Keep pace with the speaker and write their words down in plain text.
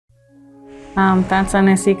That's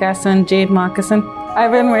and Jade Mocassin.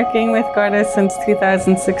 I've been working with Garda since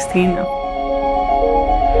 2016 now.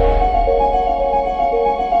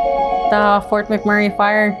 The Fort McMurray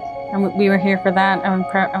fire, and we were here for that.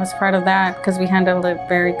 I was proud of that because we handled it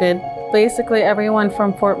very good. Basically, everyone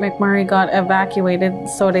from Fort McMurray got evacuated,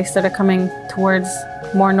 so they started coming towards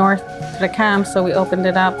more north to the camp, so we opened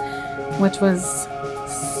it up, which was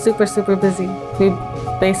super, super busy. We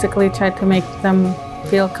basically tried to make them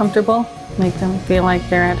feel comfortable, make them feel like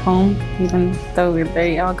they're at home, even though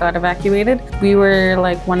they all got evacuated. We were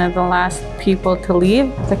like one of the last people to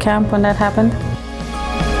leave the camp when that happened.